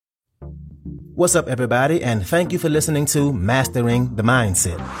What's up, everybody, and thank you for listening to Mastering the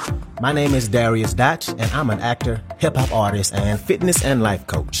Mindset. My name is Darius Dotch, and I'm an actor, hip-hop artist, and fitness and life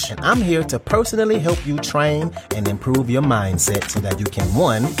coach. And I'm here to personally help you train and improve your mindset so that you can,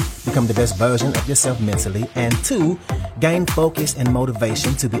 1, become the best version of yourself mentally, and 2, gain focus and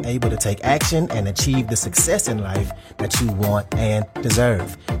motivation to be able to take action and achieve the success in life that you want and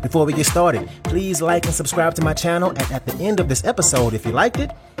deserve. Before we get started, please like and subscribe to my channel, and at the end of this episode, if you liked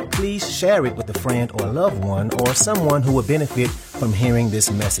it, please share it with a friend or loved one or someone who will benefit from hearing this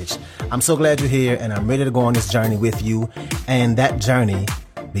message. I'm so glad you're here, and I'm ready to go on this journey with you, and that journey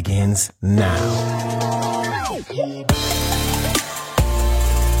begins now.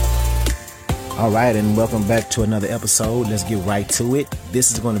 All right, and welcome back to another episode. Let's get right to it.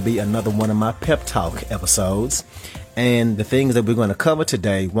 This is going to be another one of my pep talk episodes, and the things that we're going to cover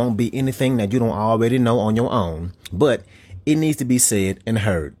today won't be anything that you don't already know on your own, but it needs to be said and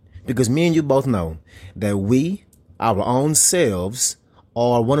heard. Because me and you both know that we, our own selves,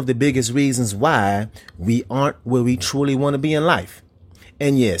 are one of the biggest reasons why we aren't where we truly want to be in life.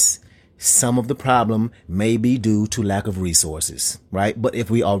 And yes, some of the problem may be due to lack of resources, right? But if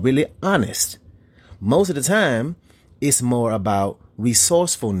we are really honest, most of the time, it's more about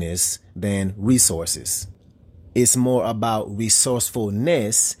resourcefulness than resources. It's more about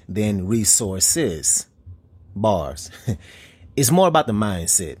resourcefulness than resources. Bars. It's more about the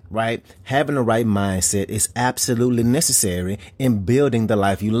mindset, right? Having the right mindset is absolutely necessary in building the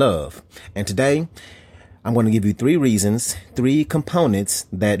life you love. And today, I'm going to give you 3 reasons, 3 components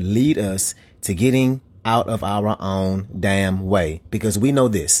that lead us to getting out of our own damn way. Because we know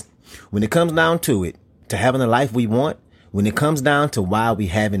this, when it comes down to it, to having the life we want, when it comes down to why we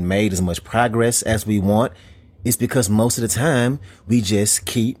haven't made as much progress as we want, it's because most of the time we just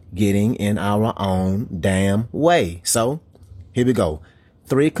keep getting in our own damn way. So here we go.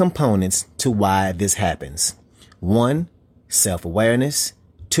 3 components to why this happens. 1, self-awareness.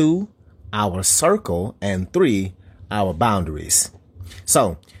 2, our circle. And 3, our boundaries.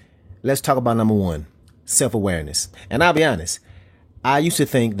 So let's talk about number 1, self-awareness. And I'll be honest, I used to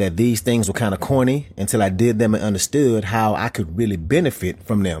think that these things were kind of corny until I did them and understood how I could really benefit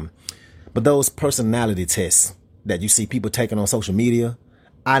from them. But those personality tests that you see people taking on social media,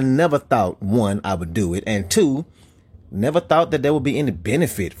 I never thought, 1, I would do it, and 2, never thought that there would be any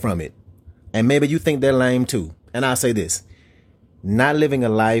benefit from it. And maybe you think they're lame too. And I'll say this, not living a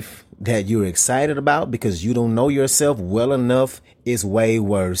life that you're excited about because you don't know yourself well enough is way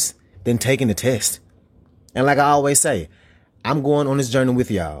worse than taking the test. And like I always say, I'm going on this journey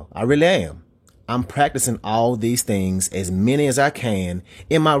with y'all. I really am. I'm practicing all these things, as many as I can,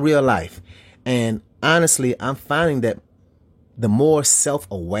 in my real life. And honestly, I'm finding that the more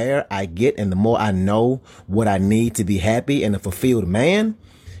self-aware I get and the more I know what I need to be happy and a fulfilled man,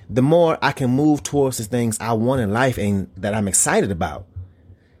 the more I can move towards the things I want in life and that I'm excited about.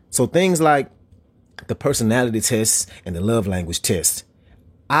 So things like the personality tests and the love language test,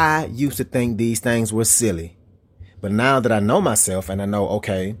 I used to think these things were silly. But now that I know myself and I know,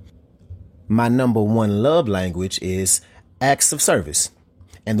 okay, my number 1 love language is acts of service.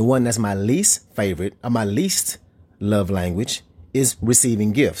 And the one that's my least favorite, or my least love language, is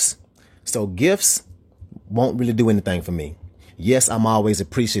receiving gifts. So gifts won't really do anything for me. Yes, I'm always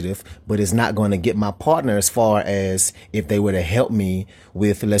appreciative, but it's not going to get my partner as far as if they were to help me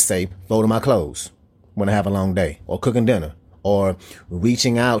with, let's say, folding my clothes when I have a long day, or cooking dinner, or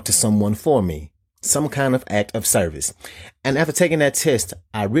reaching out to someone for me. Some kind of act of service. And after taking that test,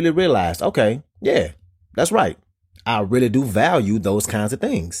 I really realized, okay, yeah, that's right. I really do value those kinds of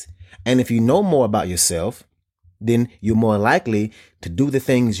things. And if you know more about yourself, then you're more likely to do the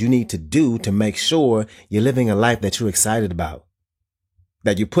things you need to do to make sure you're living a life that you're excited about,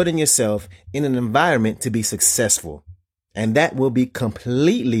 that you're putting yourself in an environment to be successful. And that will be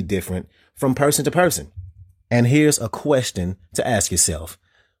completely different from person to person. And here's a question to ask yourself.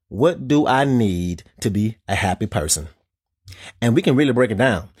 What do I need to be a happy person? And we can really break it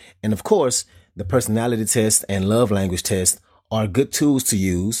down. And of course, the personality test and love language test are good tools to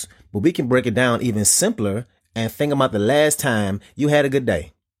use, but we can break it down even simpler and think about the last time you had a good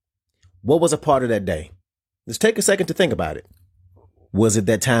day. What was a part of that day? Let's take a second to think about it. Was it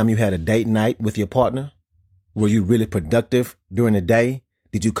that time you had a date night with your partner? Were you really productive during the day?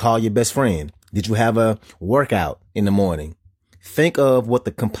 Did you call your best friend? Did you have a workout in the morning? Think of what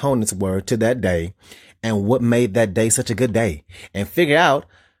the components were to that day and what made that day such a good day, and figure out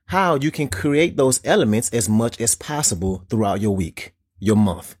how you can create those elements as much as possible throughout your week, your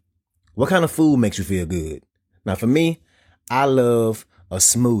month. What kind of food makes you feel good? Now, for me, I love a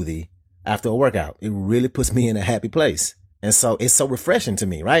smoothie after a workout. It really puts me in a happy place. And so it's so refreshing to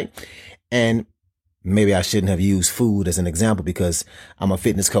me, right? And maybe I shouldn't have used food as an example because I'm a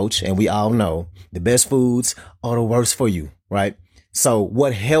fitness coach and we all know the best foods are the worst for you, right? So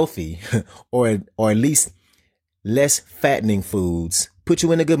what healthy or at least less fattening foods put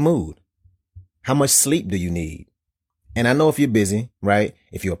you in a good mood? How much sleep do you need? And I know if you're busy, right?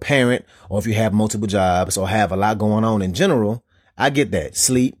 If you're a parent or if you have multiple jobs or have a lot going on in general, I get that.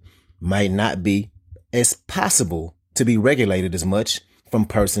 Sleep might not be as possible to be regulated as much from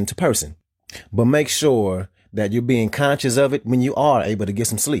person to person. But make sure that you're being conscious of it when you are able to get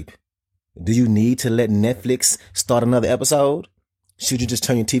some sleep. Do you need to let Netflix start another episode? Should you just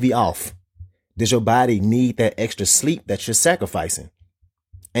turn your TV off? Does your body need that extra sleep that you're sacrificing?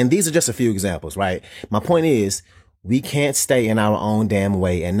 And these are just a few examples, right? My point is, we can't stay in our own damn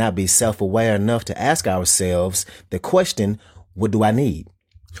way and not be self-aware enough to ask ourselves the question, what do I need?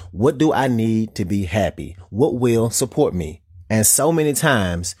 What do I need to be happy? What will support me? And so many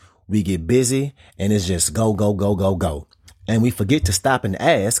times we get busy and it's just go, go, go, go, go. And we forget to stop and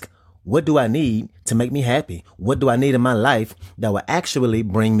ask, what do I need to make me happy? What do I need in my life that will actually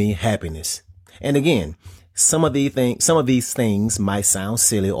bring me happiness? And again, some of these things might sound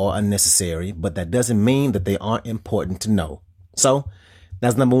silly or unnecessary, but that doesn't mean that they aren't important to know. So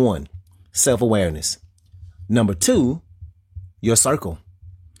that's number one, self-awareness. Number two, your circle.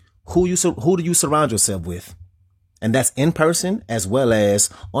 Who do you surround yourself with? And that's in person as well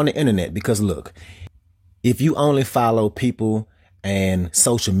as on the internet. Because look, if you only follow people and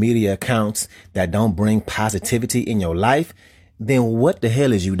social media accounts that don't bring positivity in your life, then what the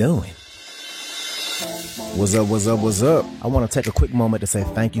hell is you doing? What's up? What's up? What's up? I want to take a quick moment to say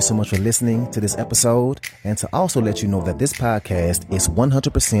thank you so much for listening to this episode and to also let you know that this podcast is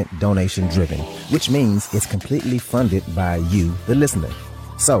 100% donation driven, which means it's completely funded by you, the listener.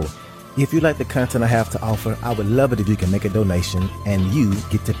 So if you like the content I have to offer, I would love it if you can make a donation and you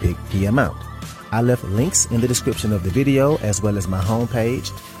get to pick the amount. I left links in the description of the video as well as my homepage.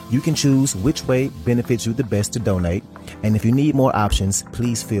 You can choose which way benefits you the best to donate. And if you need more options,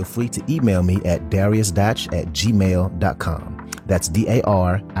 please feel free to email me at dariusdotch@gmail.com. That's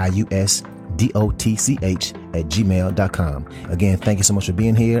DARIUSDOTCH@gmail.com. Again, thank you so much for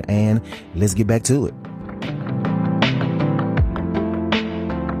being here and let's get back to it.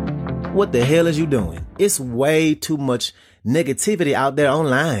 What the hell is you doing? It's way too much negativity out there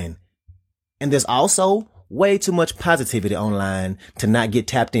online. And there's also way too much positivity online to not get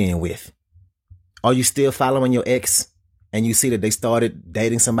tapped in with. Are you still following your ex and you see that they started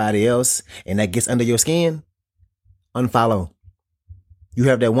dating somebody else and that gets under your skin? Unfollow. You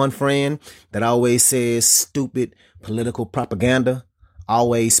have that one friend that always says stupid political propaganda,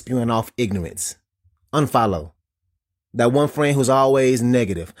 always spewing off ignorance. Unfollow. That one friend who's always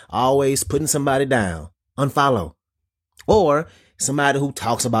negative, always putting somebody down. Unfollow. Or somebody who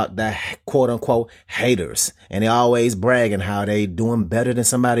talks about the quote unquote haters and they always bragging how they doing better than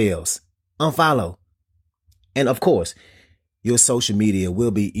somebody else. Unfollow. And of course, your social media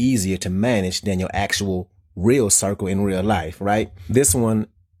will be easier to manage than your actual real circle in real life, right? This one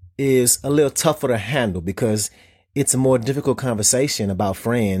is a little tougher to handle because it's a more difficult conversation about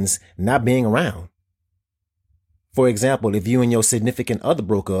friends not being around. For example, if you and your significant other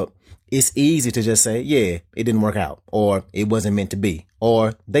broke up, it's easy to just say, yeah, it didn't work out, or it wasn't meant to be,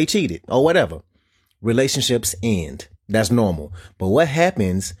 or they cheated, or whatever. Relationships end. That's normal. But what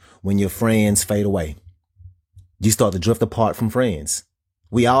happens when your friends fade away? You start to drift apart from friends.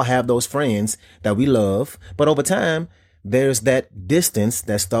 We all have those friends that we love, but over time, there's that distance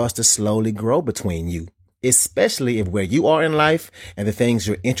that starts to slowly grow between you, especially if where you are in life and the things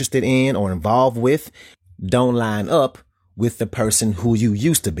you're interested in or involved with don't line up with the person who you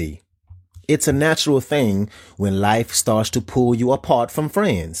used to be. It's a natural thing when life starts to pull you apart from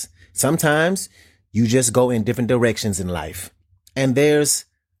friends. Sometimes you just go in different directions in life. And there's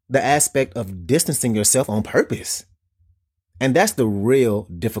the aspect of distancing yourself on purpose. And that's the real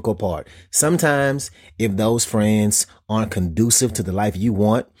difficult part. Sometimes if those friends aren't conducive to the life you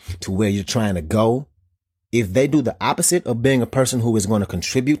want, to where you're trying to go, if they do the opposite of being a person who is going to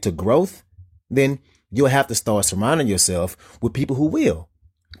contribute to growth, then you'll have to start surrounding yourself with people who will.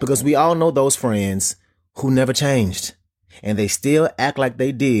 Because we all know those friends who never changed and they still act like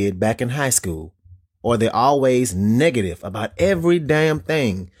they did back in high school, or they're always negative about every damn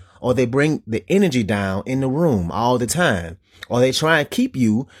thing, or they bring the energy down in the room all the time, or they try and keep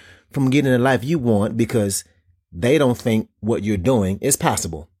you from getting the life you want because they don't think what you're doing is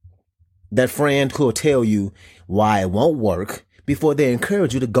possible. That friend who'll tell you why it won't work before they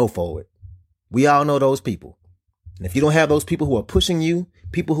encourage you to go for it. We all know those people. And if you don't have those people who are pushing you,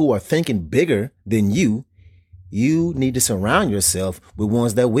 people who are thinking bigger than you need to surround yourself with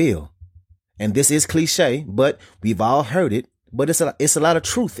ones that will. And this is cliche, but we've all heard it. But it's a lot of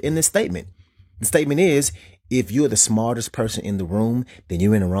truth in this statement. The statement is, if you're the smartest person in the room, then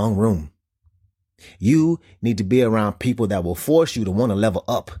you're in the wrong room. You need to be around people that will force you to want to level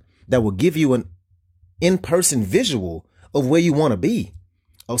up, that will give you an in-person visual of where you want to be,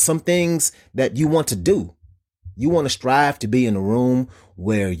 of some things that you want to do. You want to strive to be in a room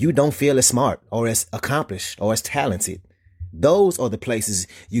where you don't feel as smart or as accomplished or as talented. Those are the places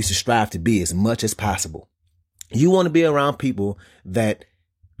you should strive to be as much as possible. You want to be around people that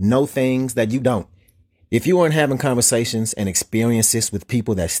know things that you don't. If you aren't having conversations and experiences with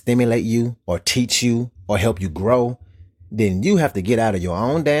people that stimulate you or teach you or help you grow, then you have to get out of your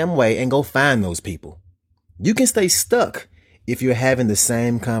own damn way and go find those people. You can stay stuck if you're having the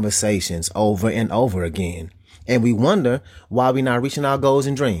same conversations over and over again. And we wonder why we're not reaching our goals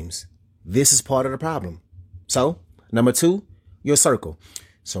and dreams. This is part of the problem. So, number 2, your circle.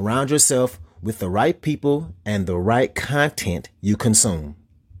 Surround yourself with the right people and the right content you consume.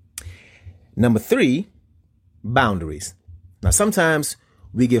 Number 3, boundaries. Now, sometimes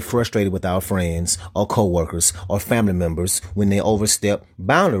we get frustrated with our friends or coworkers or family members when they overstep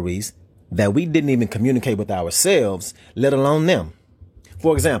boundaries that we didn't even communicate with ourselves, let alone them.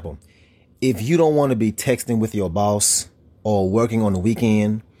 For example, if you don't want to be texting with your boss or working on the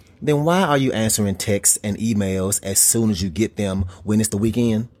weekend, then why are you answering texts and emails as soon as you get them when it's the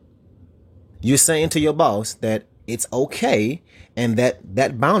weekend? You're saying to your boss that it's okay and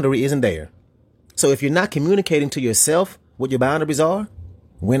that boundary isn't there. So if you're not communicating to yourself what your boundaries are,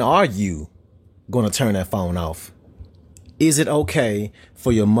 when are you going to turn that phone off? Is it okay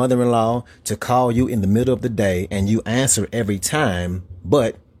for your mother-in-law to call you in the middle of the day and you answer every time,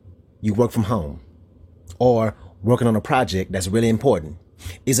 but you work from home or working on a project that's really important?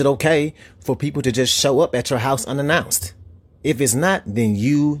 Is it okay for people to just show up at your house unannounced? If it's not, then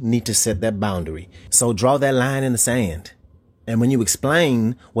you need to set that boundary. So draw that line in the sand. And when you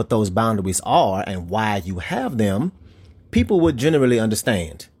explain what those boundaries are and why you have them, people would generally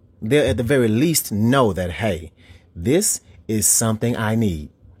understand. They'll at the very least know that, hey, this is something I need.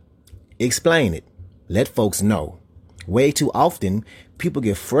 Explain it. Let folks know. Way too often, people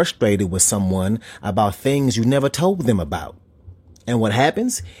get frustrated with someone about things you never told them about. And what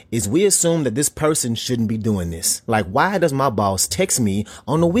happens is we assume that this person shouldn't be doing this. Like, why does my boss text me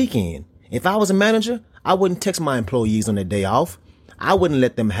on the weekend? If I was a manager, I wouldn't text my employees on their day off. I would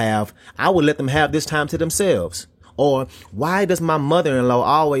let them have this time to themselves. Or why does my mother-in-law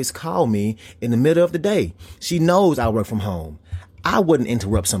always call me in the middle of the day? She knows I work from home. I wouldn't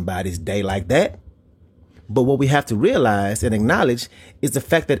interrupt somebody's day like that. But what we have to realize and acknowledge is the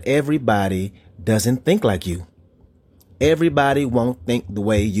fact that everybody doesn't think like you. Everybody won't think the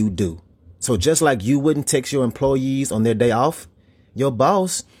way you do. So just like you wouldn't text your employees on their day off, your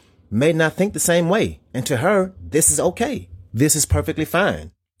boss may not think the same way. And to her, this is okay. This is perfectly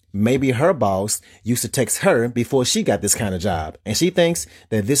fine. Maybe her boss used to text her before she got this kind of job. And she thinks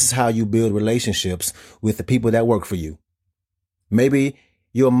that this is how you build relationships with the people that work for you. Maybe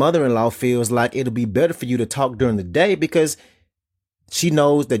your mother-in-law feels like it'll be better for you to talk during the day because she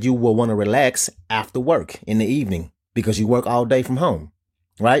knows that you will want to relax after work in the evening because you work all day from home,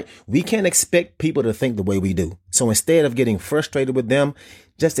 right? We can't expect people to think the way we do. So instead of getting frustrated with them,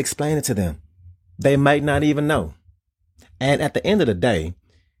 just explain it to them. They might not even know. And at the end of the day,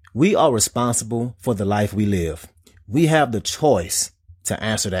 we are responsible for the life we live. We have the choice to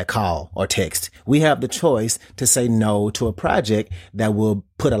answer that call or text. We have the choice to say no to a project that will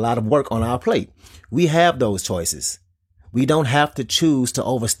put a lot of work on our plate. We have those choices. We don't have to choose to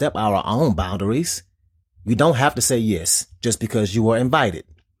overstep our own boundaries. You don't have to say yes just because you were invited.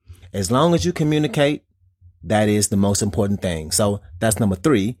 As long as you communicate, that is the most important thing. So that's number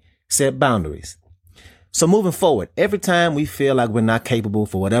 3, set boundaries. So moving forward, every time we feel like we're not capable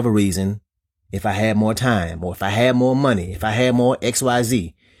for whatever reason, if I had more time or if I had more money, if I had more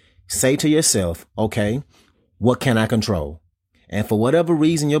XYZ, say to yourself, okay, what can I control? And for whatever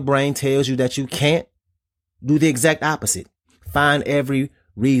reason your brain tells you that you can't, do the exact opposite. Find every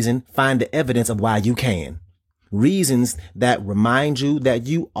reason, find the evidence of why you can. Reasons that remind you that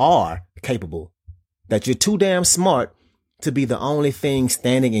you are capable, that you're too damn smart to be the only thing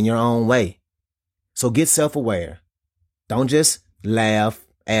standing in your own way. So get self-aware. Don't just laugh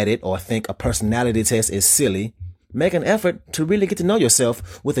at it or think a personality test is silly. Make an effort to really get to know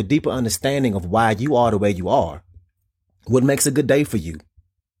yourself with a deeper understanding of why you are the way you are. What makes a good day for you?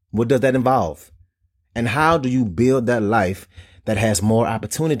 What does that involve? And how do you build that life that has more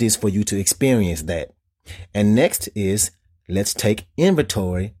opportunities for you to experience that? And next is, let's take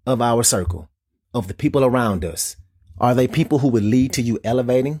inventory of our circle, of the people around us. Are they people who would lead to you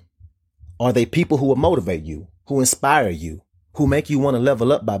elevating? Are they people who will motivate you, who inspire you, who make you want to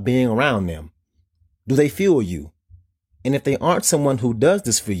level up by being around them? Do they fuel you? And if they aren't someone who does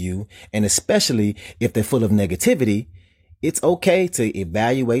this for you, and especially if they're full of negativity, it's okay to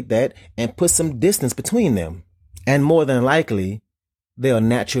evaluate that and put some distance between them. And more than likely, they'll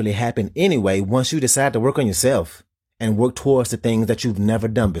naturally happen anyway once you decide to work on yourself and work towards the things that you've never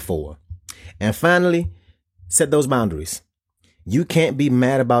done before. And finally, set those boundaries. You can't be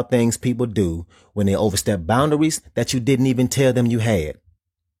mad about things people do when they overstep boundaries that you didn't even tell them you had.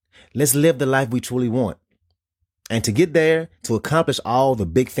 Let's live the life we truly want. And to get there, to accomplish all the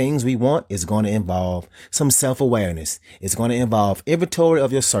big things we want, is going to involve some self-awareness. It's going to involve inventory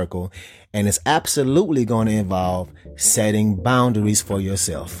of your circle, and it's absolutely going to involve setting boundaries for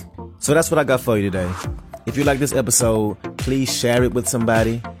yourself. So that's what I got for you today. If you like this episode, please share it with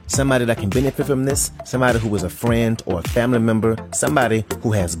somebody that can benefit from this, somebody who is a friend or a family member, somebody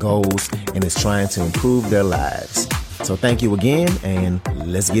who has goals and is trying to improve their lives. So thank you again, and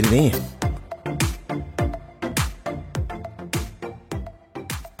let's get it in.